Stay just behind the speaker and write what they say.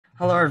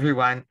Hello,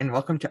 everyone, and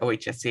welcome to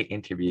OHSCA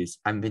Interviews.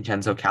 I'm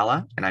Vincenzo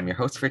Calla, and I'm your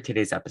host for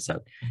today's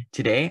episode.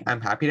 Today,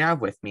 I'm happy to have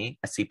with me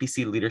a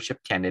CPC leadership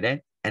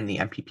candidate and the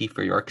MPP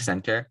for York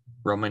Centre,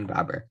 Roman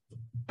Baber.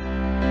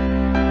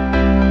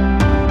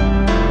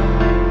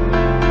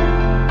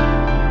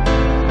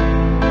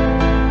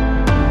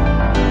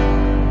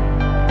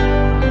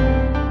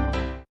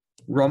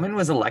 Roman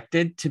was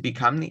elected to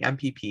become the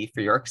MPP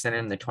for York Centre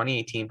in the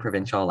 2018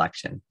 provincial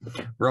election.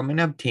 Roman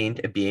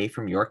obtained a BA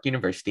from York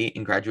University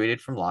and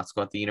graduated from law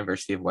school at the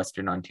University of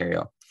Western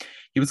Ontario.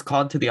 He was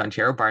called to the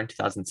Ontario Bar in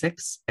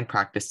 2006 and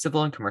practiced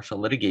civil and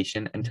commercial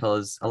litigation until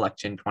his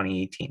election in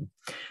 2018.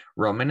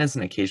 Roman is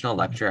an occasional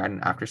lecturer at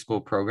an after-school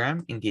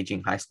program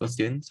engaging high school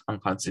students on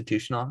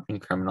constitutional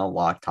and criminal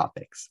law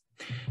topics.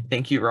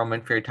 Thank you,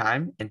 Roman, for your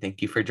time, and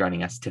thank you for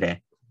joining us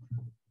today.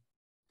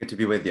 Good to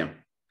be with you.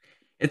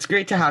 It's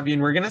great to have you,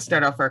 and we're going to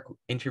start off our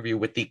interview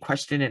with the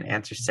question and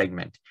answer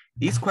segment.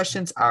 These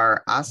questions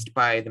are asked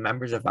by the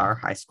members of our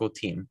high school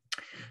team.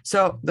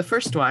 So the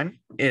first one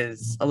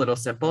is a little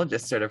simple,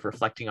 just sort of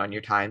reflecting on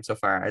your time so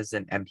far as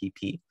an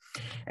MPP.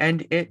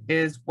 And it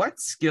is, what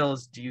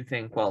skills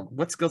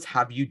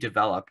have you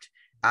developed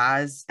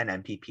as an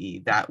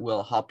MPP that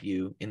will help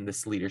you in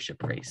this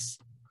leadership race?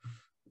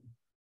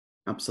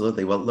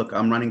 Absolutely. Well, look,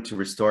 I'm running to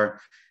restore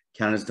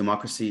Canada's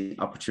democracy,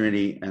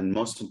 opportunity, and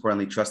most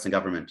importantly, trust in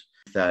government.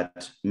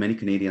 That many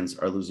Canadians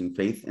are losing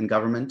faith in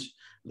government.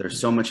 There's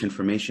so much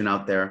information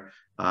out there.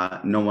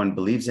 No one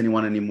believes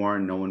anyone anymore.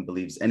 No one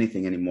believes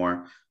anything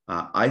anymore.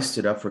 I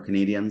stood up for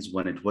Canadians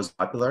when it was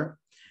popular,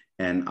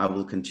 and I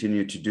will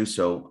continue to do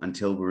so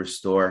until we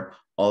restore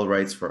all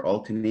rights for all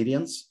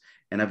Canadians.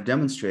 And I've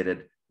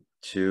demonstrated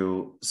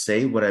to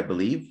say what I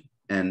believe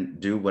and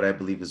do what I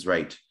believe is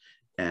right.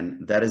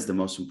 And that is the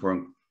most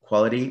important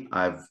quality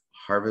I've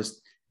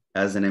harvested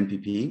as an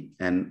MPP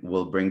and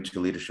will bring to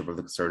leadership of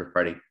the Conservative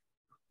Party.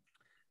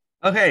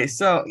 Okay,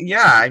 so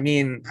yeah, I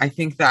mean, I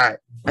think that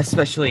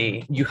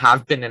especially you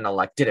have been an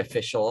elected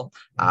official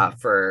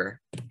for,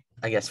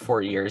 I guess,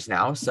 4 years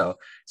now. So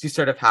you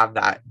sort of have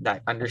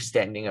that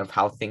understanding of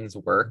how things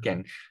work.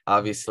 And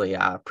obviously,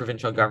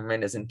 provincial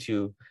government isn't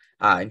too,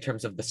 in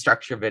terms of the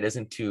structure of it,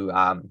 isn't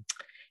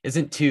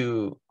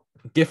too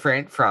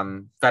different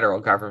from federal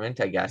government,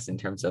 I guess, in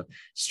terms of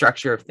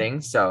structure of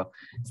things. So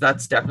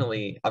that's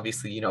definitely,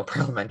 obviously,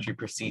 parliamentary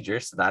procedure.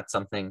 So that's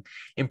something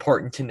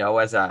important to know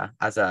as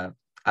a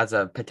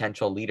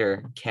potential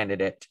leader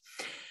candidate.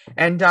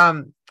 And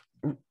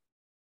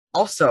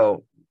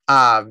also,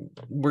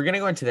 we're going to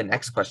go into the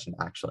next question,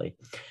 actually.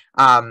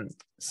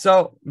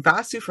 So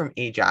Vasu from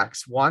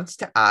Ajax wants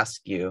to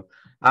ask you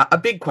a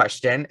big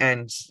question,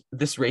 and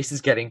this race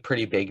is getting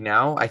pretty big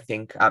now. I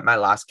think at my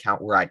last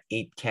count, we're at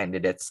 8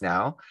 candidates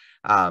now,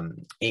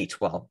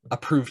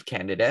 approved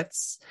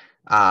candidates.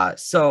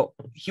 So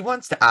he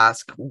wants to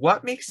ask,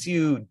 what makes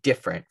you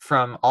different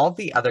from all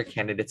the other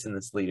candidates in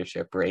this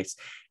leadership race?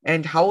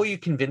 And how will you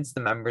convince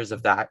the members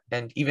of that?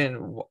 And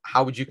even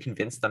how would you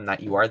convince them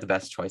that you are the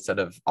best choice out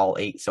of all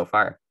 8 so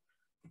far?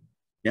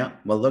 Yeah,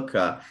 well, look,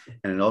 and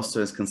it also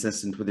is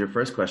consistent with your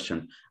first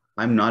question.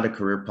 I'm not a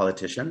career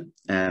politician,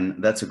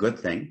 and that's a good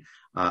thing.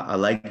 I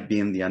like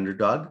being the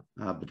underdog,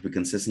 but we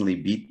consistently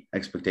beat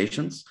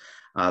expectations.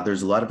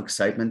 There's a lot of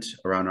excitement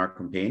around our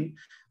campaign.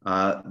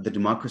 My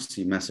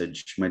democracy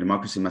message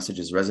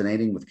is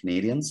resonating with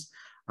Canadians.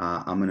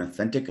 I'm an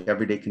authentic,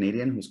 everyday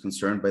Canadian who's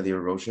concerned by the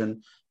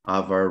erosion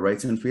of our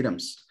rights and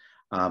freedoms.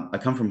 I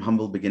come from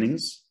humble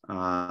beginnings.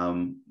 My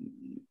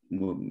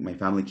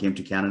family came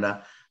to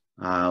Canada.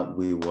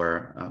 We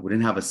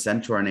didn't have a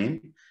cent to our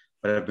name,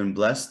 but I've been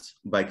blessed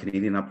by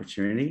Canadian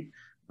opportunity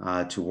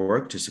to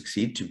work, to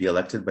succeed, to be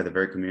elected by the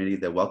very community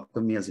that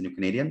welcomed me as a new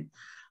Canadian.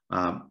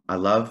 I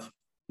love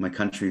my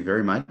country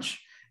very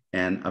much,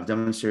 and I've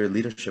demonstrated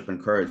leadership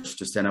and courage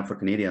to stand up for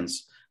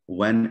Canadians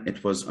when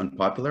it was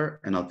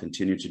unpopular, and I'll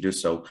continue to do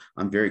so.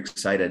 I'm very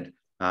excited,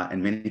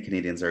 and many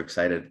Canadians are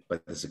excited by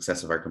the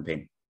success of our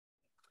campaign.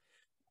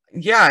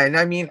 Yeah, and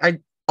I mean,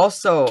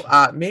 also,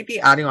 maybe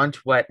adding on to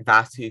what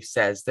Vasu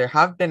says, there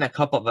have been a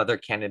couple of other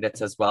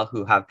candidates as well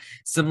who have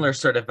similar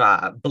sort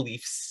of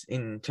beliefs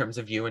in terms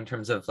of you, in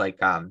terms of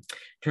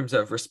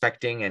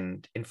respecting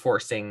and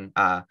enforcing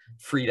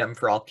freedom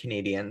for all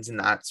Canadians and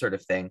that sort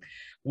of thing.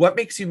 What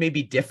makes you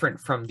maybe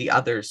different from the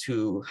others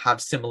who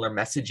have similar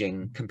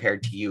messaging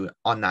compared to you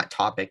on that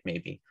topic,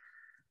 maybe?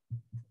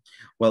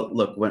 Well,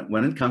 look,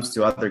 when it comes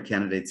to other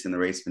candidates in the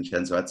race,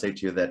 Vincenzo, I'd say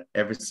to you that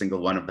every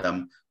single one of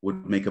them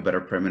would make a better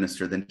prime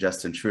minister than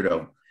Justin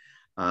Trudeau.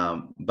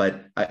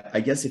 But I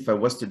guess if I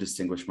was to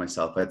distinguish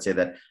myself, I'd say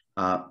that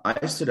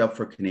I stood up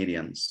for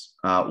Canadians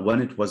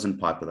when it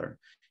wasn't popular.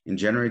 In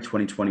January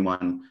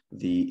 2021,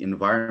 the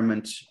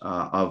environment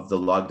of the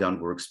lockdown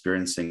we're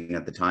experiencing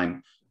at the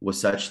time was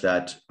such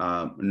that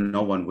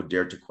no one would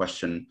dare to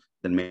question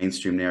the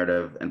mainstream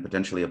narrative and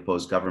potentially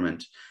oppose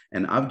government.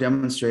 And I've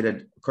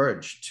demonstrated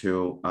courage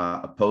to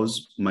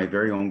oppose my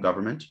very own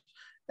government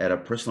at a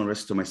personal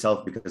risk to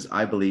myself, because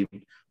I believe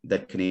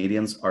that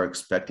Canadians are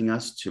expecting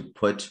us to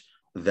put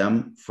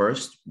them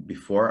first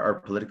before our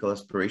political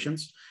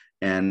aspirations.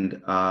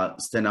 and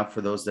stand up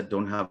for those that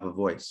don't have a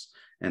voice.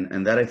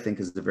 And that, I think,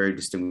 is the very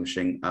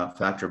distinguishing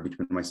factor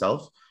between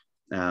myself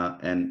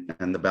and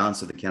the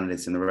balance of the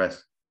candidates and the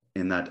rest,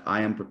 in that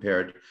I am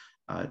prepared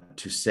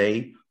to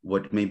say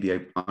what may be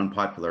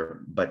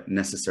unpopular, but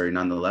necessary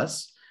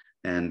nonetheless.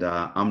 And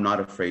I'm not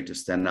afraid to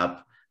stand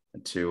up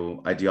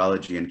to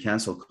ideology and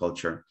cancel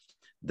culture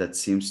that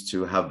seems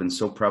to have been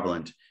so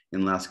prevalent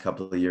in the last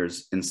couple of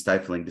years in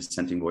stifling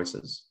dissenting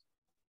voices.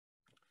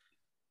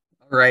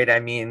 Right. I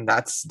mean,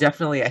 that's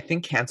definitely, I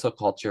think cancel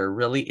culture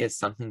really is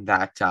something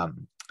that,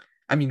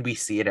 I mean, we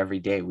see it every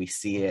day. We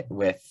see it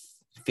with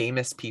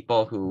famous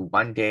people who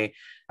one day,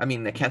 I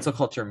mean, the cancel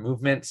culture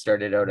movement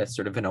started out as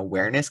sort of an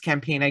awareness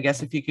campaign, I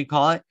guess, if you could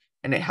call it.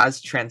 And it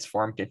has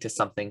transformed into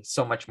something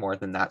so much more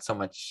than that, so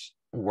much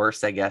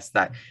worse, I guess,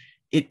 that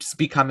it's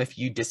become, if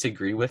you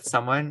disagree with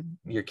someone,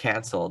 you're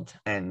canceled.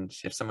 And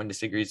if someone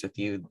disagrees with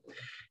you,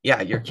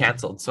 yeah, you're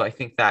canceled. So I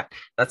think that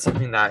that's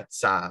something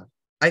that's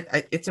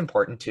it's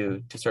important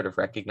to sort of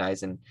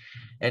recognize, and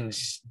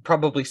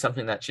probably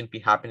something that shouldn't be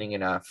happening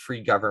in a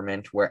free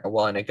government where,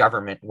 well, in a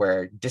government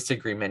where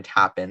disagreement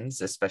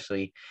happens,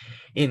 especially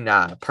in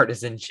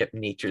partisanship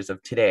natures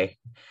of today.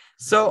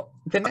 So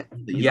then,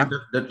 yeah,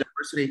 the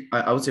diversity,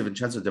 I would say,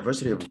 Vincenzo,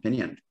 diversity of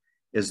opinion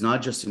is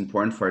not just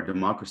important for our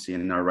democracy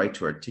and our right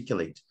to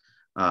articulate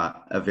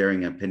a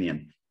varying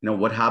opinion.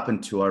 What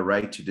happened to our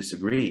right to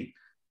disagree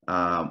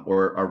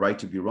or our right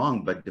to be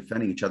wrong, but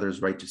defending each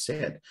other's right to say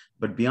it?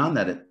 But beyond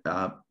that,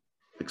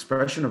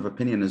 expression of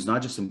opinion is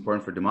not just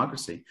important for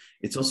democracy,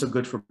 it's also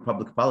good for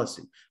public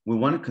policy. We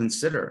want to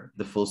consider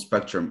the full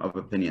spectrum of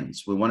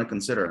opinions. We want to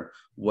consider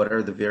what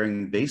are the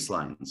varying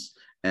baselines,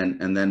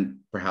 and then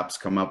perhaps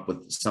come up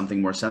with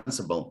something more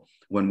sensible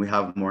when we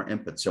have more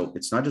input. So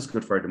it's not just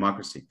good for our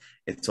democracy,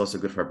 it's also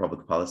good for our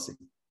public policy.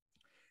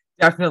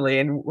 Definitely.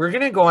 And we're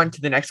going to go on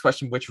to the next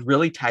question, which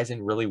really ties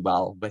in really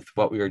well with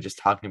what we were just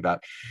talking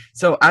about.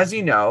 So, as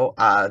you know,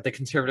 the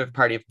Conservative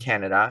Party of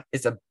Canada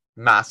is a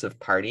massive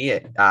party.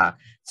 It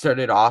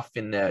started off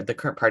in the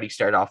current party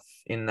started off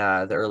in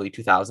the early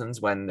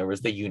 2000s, when there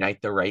was the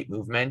Unite the Right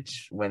movement,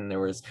 when there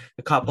was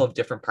a couple of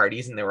different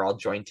parties and they were all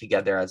joined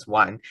together as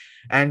one.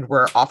 And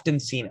we're often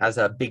seen as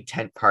a big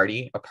tent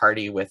party, a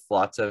party with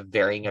lots of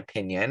varying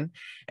opinion.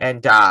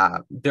 And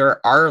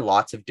there are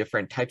lots of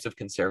different types of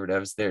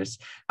conservatives. There's,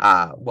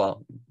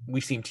 well,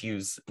 we seem to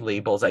use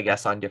labels, I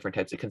guess, on different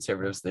types of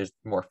conservatives. There's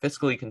more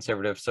fiscally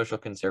conservative, social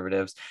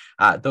conservatives,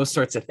 those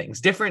sorts of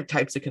things, different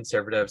types of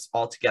conservatives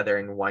all together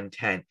in one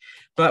tent.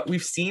 But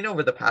we've seen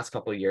over the past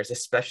couple of years,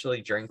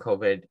 especially during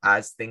COVID,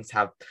 as things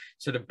have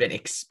sort of been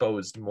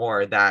exposed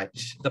more, that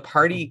the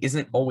party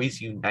isn't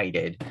always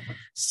united.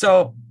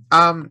 So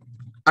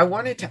I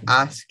wanted to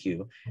ask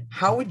you,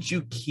 how would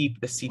you keep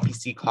the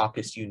CPC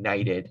caucus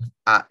united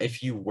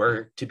if you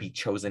were to be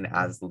chosen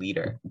as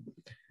leader?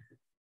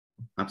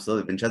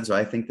 Absolutely, Vincenzo.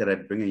 I think that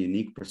I'd bring a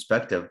unique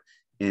perspective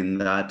in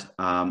that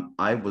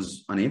I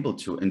was unable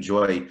to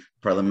enjoy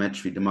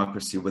parliamentary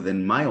democracy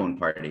within my own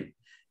party.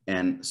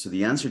 And so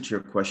the answer to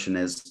your question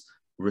is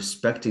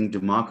respecting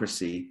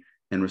democracy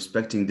and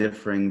respecting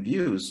differing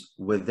views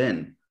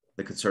within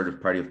the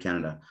Conservative Party of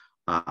Canada.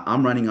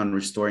 I'm running on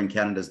restoring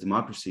Canada's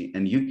democracy,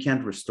 and you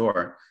can't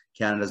restore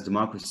Canada's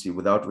democracy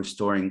without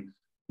restoring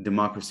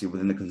democracy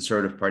within the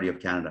Conservative Party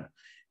of Canada.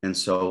 And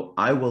so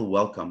I will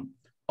welcome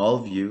all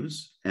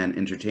views and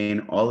entertain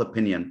all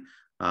opinion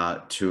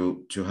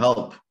to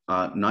help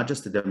not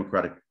just the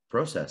democratic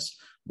process,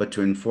 but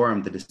to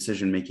inform the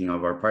decision-making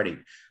of our party.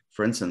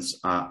 For instance,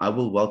 I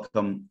will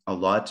welcome a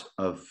lot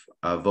of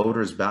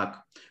voters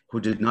back who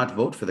did not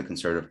vote for the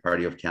Conservative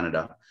Party of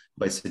Canada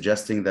by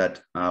suggesting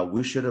that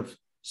we should have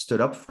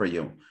stood up for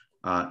you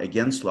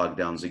against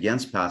lockdowns,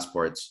 against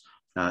passports,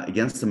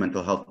 against the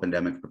mental health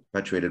pandemic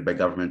perpetuated by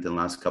government in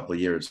the last couple of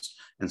years.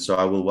 And so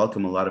I will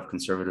welcome a lot of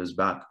conservatives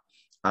back.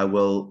 I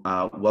will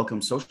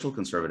welcome social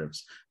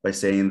conservatives by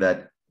saying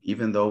that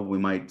even though we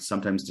might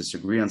sometimes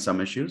disagree on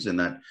some issues, and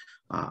that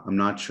I'm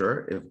not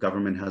sure if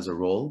government has a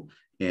role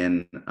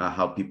in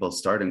how people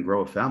start and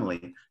grow a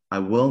family, I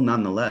will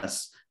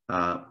nonetheless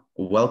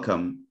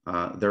welcome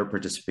their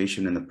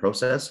participation in the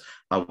process.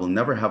 I will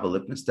never have a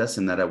litmus test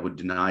in that I would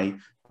deny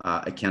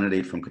a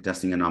candidate from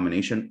contesting a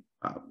nomination.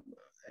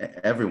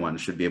 Everyone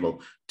should be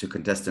able to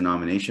contest a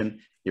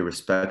nomination,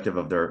 irrespective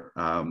of their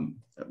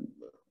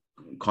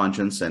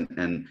conscience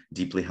and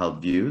deeply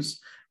held views.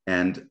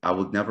 And I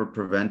would never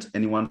prevent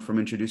anyone from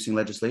introducing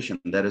legislation.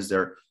 That is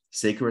their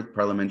sacred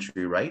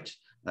parliamentary right.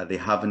 They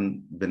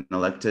haven't been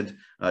elected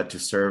to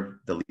serve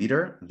the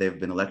leader. They've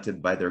been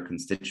elected by their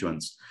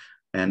constituents.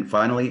 And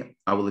finally,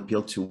 I will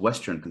appeal to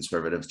Western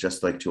conservatives,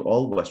 just like to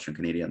all Western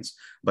Canadians,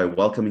 by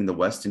welcoming the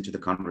West into the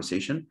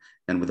conversation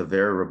and with a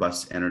very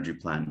robust energy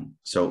plan.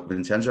 So,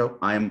 Vincenzo,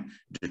 I am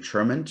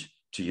determined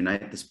to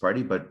unite this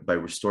party, but by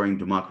restoring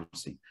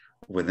democracy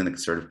within the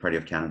Conservative Party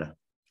of Canada.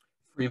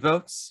 Free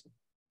votes?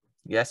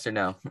 Yes or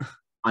no?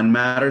 On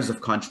matters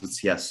of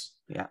conscience, yes.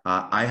 Yeah.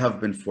 I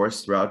have been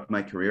forced throughout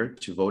my career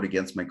to vote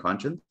against my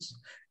conscience,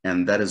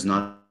 and that is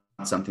not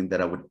something that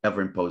I would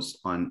ever impose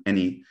on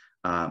any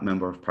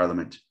member of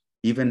parliament.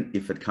 even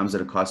if it comes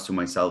at a cost to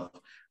myself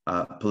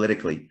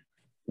politically.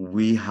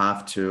 We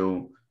have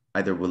to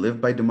either we live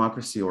by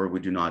democracy or we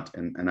do not.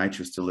 And I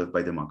choose to live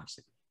by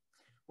democracy.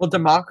 Well,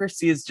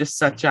 democracy is just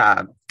such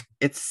a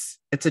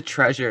it's a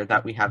treasure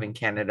that we have in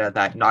Canada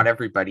that not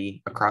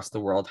everybody across the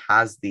world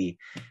has the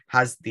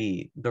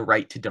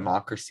right to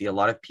democracy. A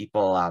lot of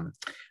people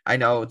I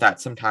know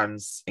that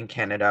sometimes in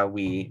Canada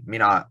we may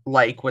not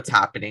like what's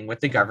happening with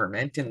the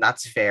government, and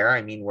that's fair.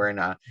 I mean, we're in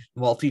a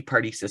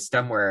multi-party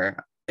system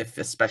where if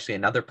especially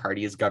another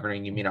party is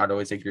governing, you may not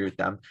always agree with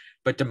them,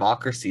 but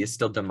democracy is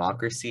still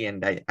democracy.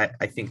 And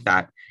I think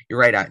that you're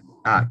right at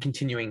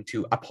continuing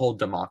to uphold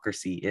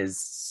democracy is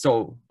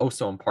so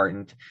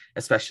important,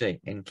 especially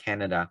in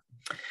Canada.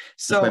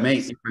 So If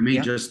I may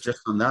yeah. just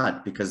on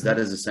that, because that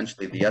is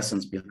essentially the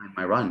essence behind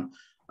my run.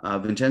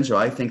 Vincenzo,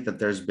 I think that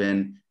there's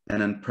been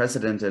an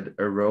unprecedented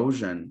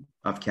erosion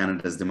of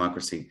Canada's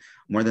democracy.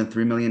 More than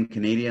 3 million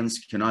Canadians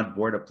cannot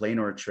board a plane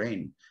or a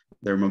train.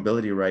 Their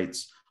mobility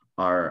rights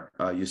are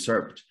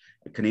usurped.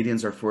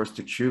 Canadians are forced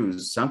to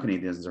choose, some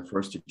Canadians are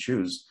forced to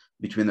choose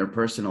between their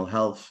personal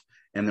health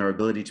and their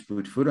ability to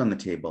put food on the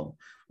table.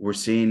 We're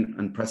seeing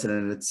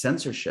unprecedented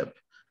censorship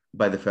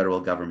by the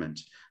federal government.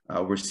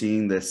 We're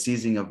seeing the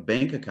seizing of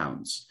bank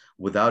accounts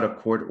without a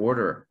court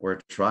order or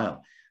a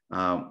trial.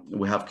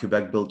 We have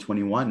Quebec Bill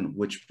 21,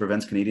 which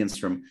prevents Canadians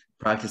from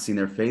practicing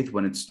their faith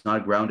when it's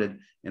not grounded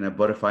in a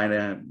bona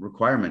fide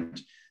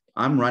requirement.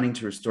 I'm running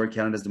to restore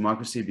Canada's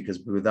democracy because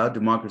without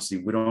democracy,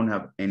 we don't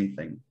have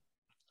anything.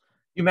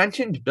 You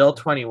mentioned Bill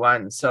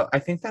 21, so I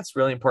think that's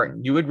really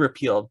important. You would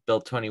repeal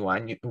Bill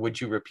 21. Would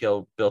you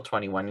repeal Bill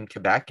 21 in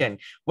Quebec? And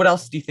what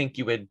else do you think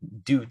you would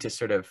do to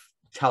sort of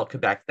tell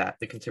Quebec that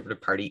the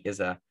Conservative Party is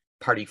a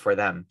party for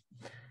them,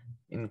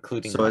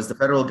 including? So, as a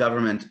federal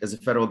government,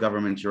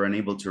 you're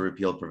unable to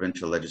repeal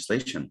provincial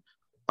legislation.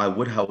 I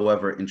would,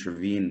 however,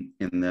 intervene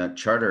in the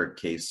charter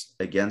case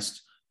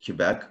against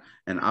Quebec,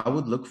 and I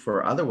would look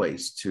for other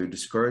ways to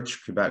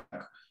discourage Quebec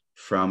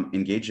from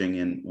engaging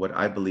in what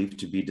I believe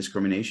to be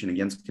discrimination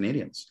against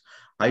Canadians.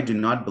 I do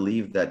not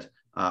believe that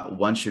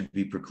one should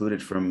be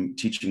precluded from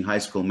teaching high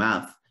school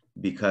math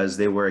because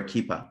they wear a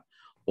kippa,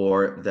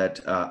 or that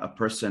a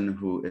person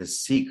who is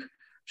Sikh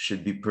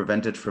should be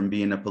prevented from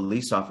being a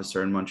police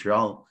officer in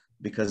Montreal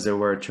because they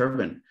wear a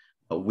turban.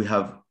 We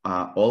have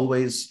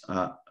always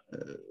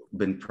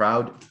been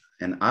proud,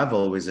 and I've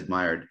always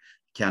admired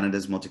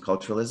Canada's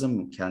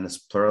multiculturalism, Canada's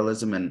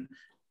pluralism,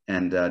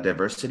 and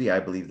diversity. I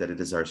believe that it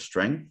is our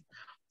strength.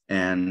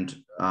 And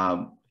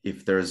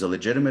if there is a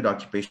legitimate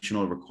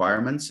occupational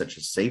requirement, such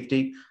as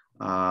safety,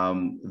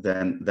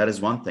 then that is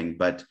one thing.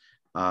 But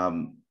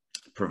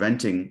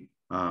preventing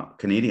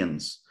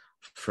Canadians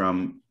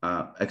from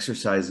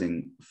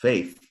exercising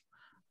faith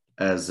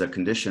as a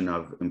condition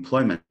of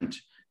employment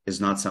is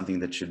not something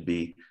that should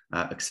be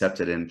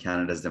accepted in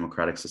Canada's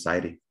democratic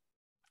society.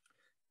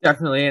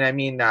 Definitely. And I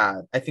mean,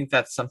 I think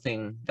that's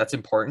something that's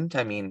important.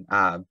 I mean,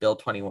 Bill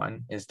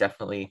 21 is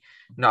definitely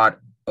not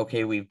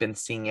okay. We've been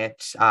seeing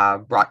it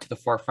brought to the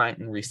forefront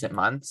in recent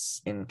months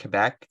in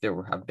Quebec.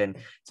 There have been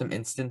some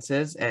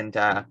instances. And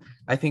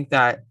I think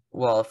that,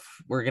 well, if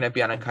we're going to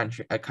be on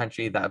a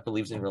country that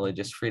believes in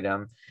religious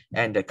freedom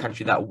and a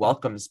country that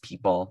welcomes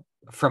people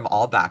from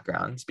all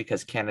backgrounds,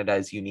 because Canada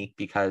is unique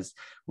because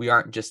we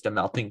aren't just a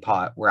melting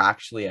pot. We're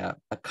actually a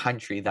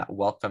country that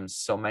welcomes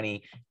so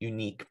many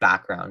unique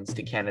backgrounds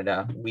to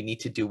Canada. We need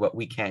to do what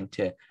we can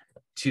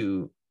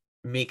to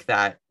make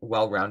that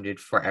well-rounded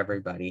for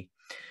everybody.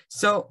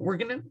 So we're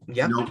gonna,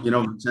 yeah.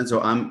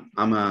 Vincenzo,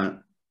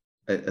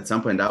 at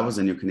some point I was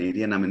a new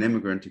Canadian. I'm an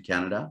immigrant to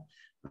Canada.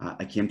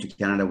 I came to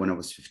Canada when I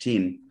was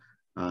 15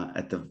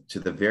 to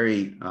the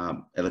very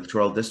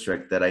electoral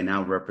district that I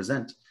now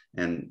represent,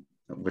 and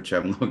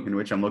in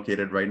which I'm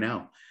located right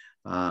now.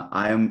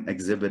 I am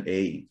Exhibit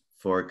A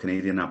for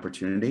Canadian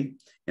opportunity,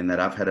 in that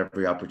I've had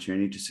every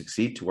opportunity to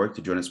succeed, to work,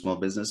 to join a small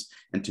business,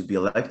 and to be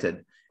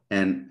elected.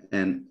 And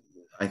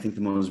I think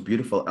the most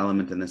beautiful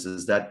element in this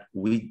is that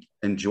we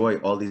enjoy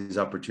all these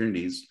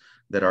opportunities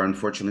that are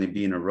unfortunately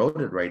being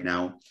eroded right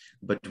now,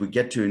 but we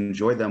get to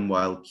enjoy them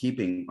while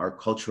keeping our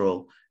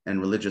cultural and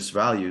religious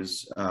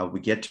values. We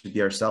get to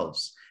be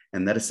ourselves.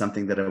 And that is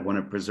something that I want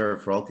to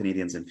preserve for all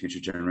Canadians and future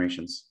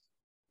generations.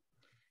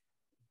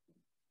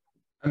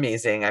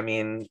 Amazing. I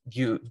mean,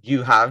 you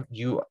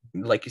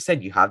like you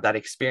said, you have that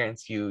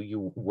experience.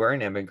 You were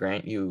an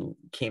immigrant, you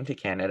came to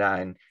Canada,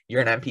 and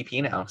you're an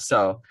MPP now.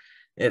 So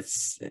it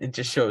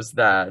just shows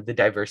the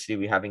diversity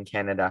we have in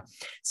Canada.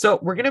 So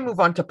we're going to move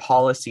on to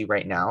policy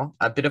right now,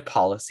 a bit of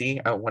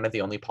policy, one of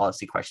the only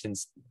policy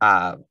questions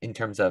in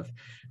terms of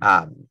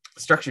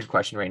structured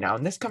question right now.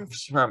 And this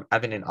comes from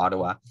Evan in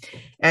Ottawa,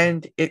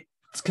 and it's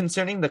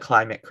concerning the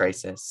climate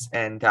crisis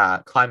and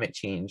climate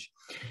change.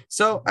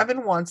 So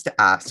Evan wants to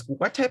ask,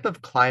 what type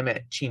of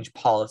climate change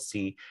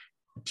policy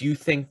do you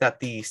think that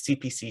the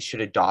CPC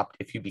should adopt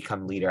if you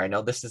become leader? I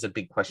know this is a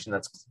big question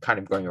that's kind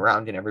of going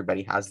around and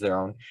everybody has their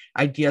own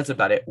ideas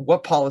about it.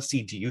 What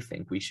policy do you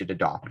think we should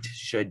adopt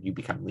should you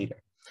become leader?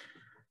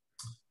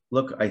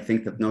 Look, I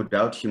think that no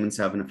doubt humans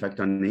have an effect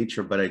on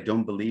nature, but I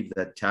don't believe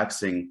that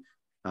taxing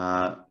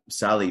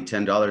Sally,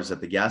 $10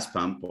 at the gas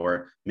pump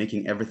or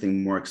making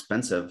everything more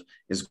expensive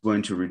is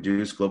going to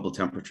reduce global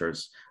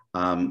temperatures.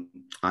 I'm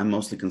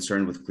mostly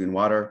concerned with clean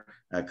water,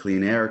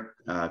 clean air,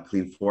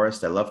 clean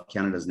forest. I love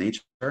Canada's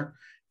nature.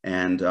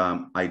 And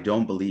I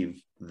don't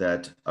believe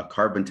that a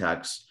carbon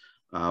tax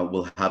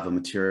will have a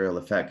material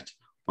effect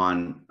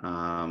on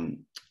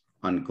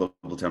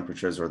global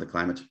temperatures or the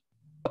climate.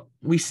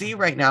 We see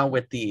right now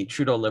with the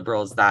Trudeau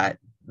Liberals that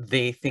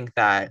they think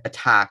that a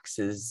tax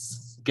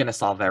is going to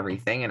solve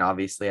everything. And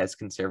obviously, as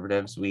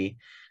conservatives, we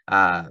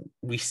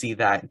see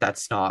that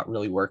that's not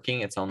really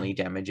working. It's only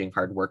damaging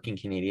hardworking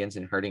Canadians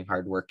and hurting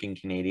hardworking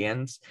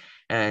Canadians.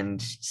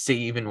 And say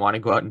you even want to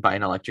go out and buy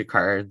an electric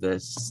car,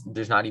 there's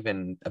not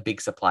even a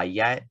big supply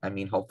yet. I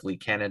mean, hopefully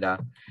Canada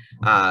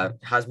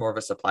has more of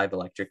a supply of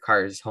electric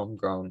cars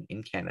homegrown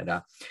in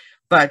Canada.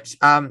 But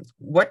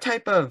what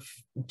type of,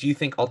 do you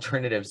think,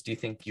 alternatives do you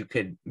think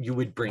you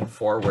would bring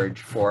forward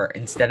for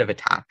instead of a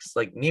tax?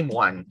 Like, name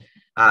one.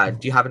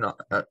 Do you have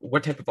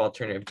what type of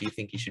alternative do you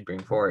think you should bring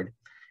forward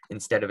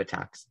instead of a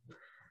tax?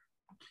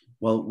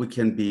 Well, we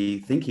can be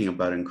thinking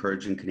about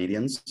encouraging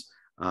Canadians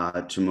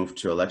to move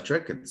to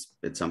electric.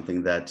 It's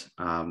something that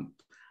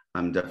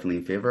I'm definitely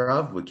in favor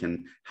of. We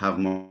can have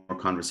more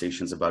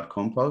conversations about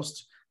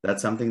compost.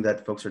 That's something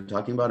that folks are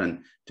talking about,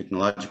 and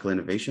technological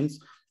innovations.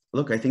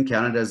 Look, I think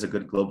Canada is a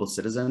good global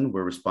citizen.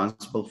 We're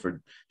responsible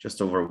for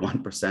just over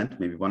 1%,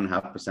 maybe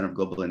 1.5% of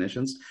global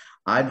emissions.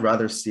 I'd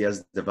rather see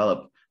us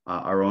develop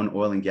our own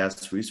oil and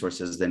gas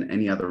resources than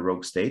any other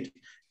rogue state.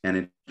 And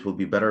it will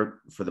be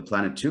better for the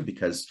planet too,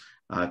 because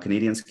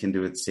Canadians can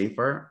do it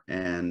safer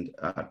and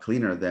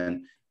cleaner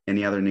than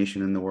any other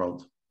nation in the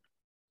world.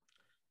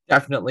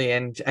 Definitely.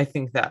 And I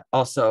think that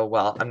also,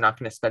 well, I'm not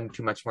going to spend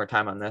too much more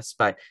time on this,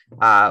 but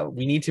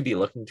we need to be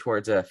looking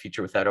towards a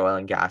future without oil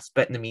and gas.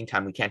 But in the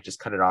meantime, we can't just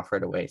cut it off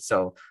right away.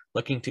 So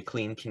looking to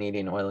clean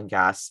Canadian oil and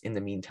gas in the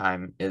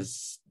meantime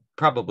is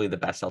probably the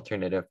best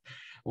alternative.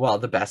 Well,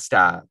 the best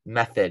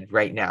method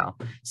right now.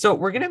 So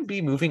we're going to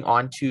be moving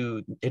on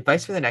to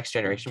advice for the next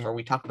generation, where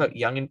we talk about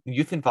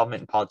youth involvement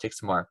in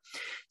politics more.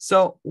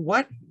 So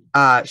what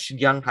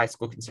should young high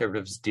school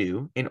conservatives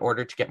do in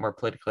order to get more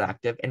politically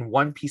active? And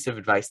one piece of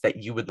advice that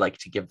you would like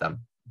to give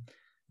them?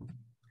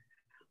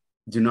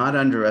 Do not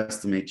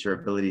underestimate your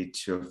ability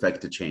to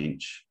affect a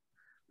change.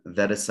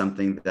 That is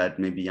something that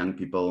maybe young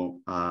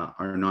people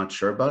are not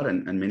sure about,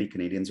 and many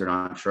Canadians are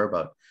not sure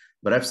about.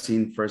 But I've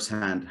seen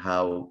firsthand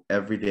how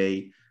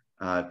everyday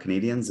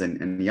Canadians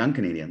and young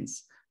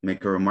Canadians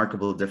make a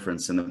remarkable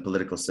difference in the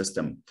political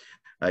system.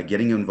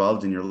 Getting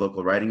involved in your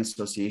local riding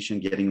association,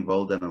 getting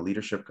involved in a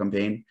leadership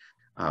campaign,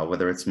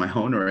 whether it's my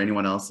own or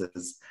anyone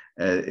else's,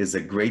 is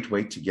a great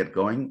way to get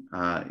going.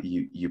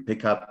 You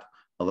pick up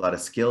a lot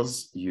of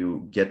skills.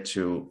 You get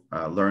to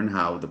learn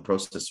how the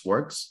process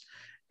works,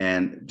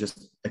 and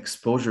just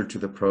exposure to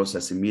the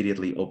process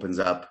immediately opens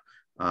up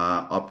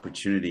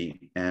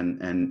opportunity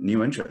and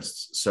new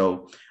interests.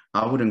 So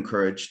I would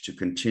encourage to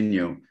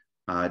continue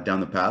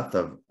down the path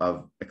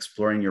of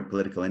exploring your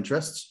political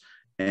interests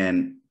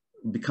and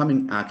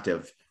becoming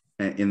active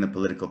in the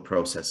political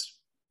process.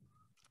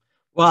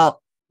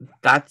 Well,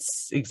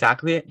 that's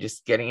exactly it.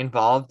 Just getting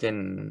involved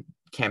in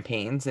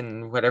campaigns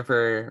and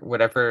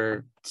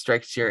whatever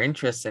strikes your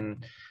interest,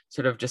 and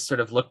sort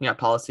of looking at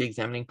policy,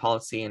 examining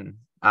policy, and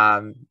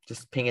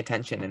just paying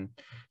attention and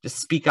just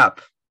speak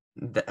up.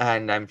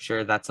 And I'm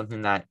sure that's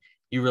something that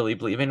you really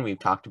believe in. We've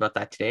talked about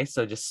that today.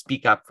 So just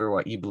speak up for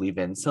what you believe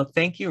in. So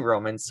thank you,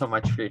 Roman, so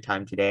much for your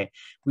time today.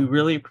 We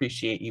really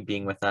appreciate you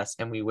being with us,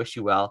 and we wish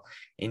you well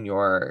in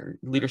your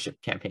leadership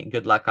campaign.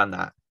 Good luck on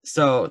that.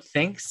 So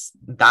thanks.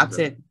 That's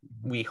it.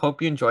 We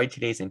hope you enjoyed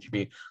today's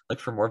interview. Look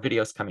for more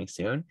videos coming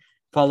soon.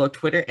 Follow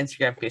Twitter,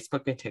 Instagram,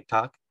 Facebook, and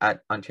TikTok at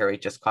Ontario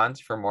HSCons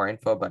for more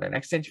info about our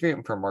next interview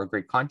and for more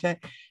great content.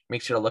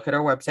 Make sure to look at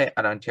our website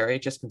at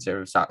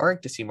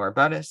ontariohsconservatives.org to see more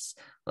about us,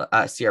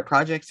 see our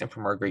projects, and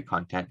for more great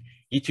content.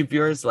 YouTube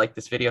viewers, like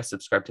this video,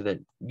 subscribe to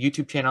the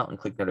YouTube channel, and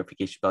click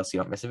notification bell so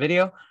you don't miss a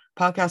video.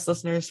 Podcast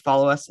listeners,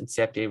 follow us and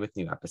stay updated with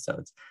new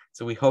episodes.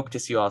 So we hope to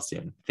see you all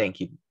soon.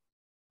 Thank you.